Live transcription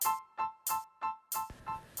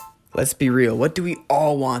Let's be real. What do we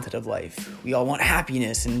all want out of life? We all want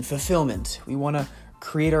happiness and fulfillment. We want to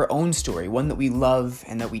create our own story, one that we love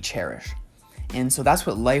and that we cherish. And so that's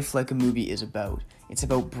what Life Like a Movie is about. It's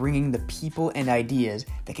about bringing the people and ideas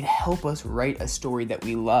that can help us write a story that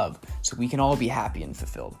we love so we can all be happy and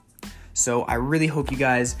fulfilled. So I really hope you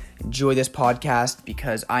guys enjoy this podcast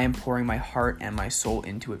because I am pouring my heart and my soul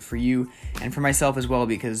into it for you and for myself as well,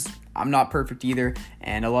 because I'm not perfect either,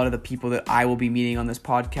 and a lot of the people that I will be meeting on this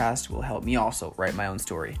podcast will help me also write my own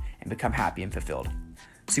story and become happy and fulfilled.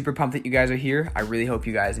 Super pumped that you guys are here. I really hope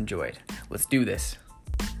you guys enjoyed. Let's do this.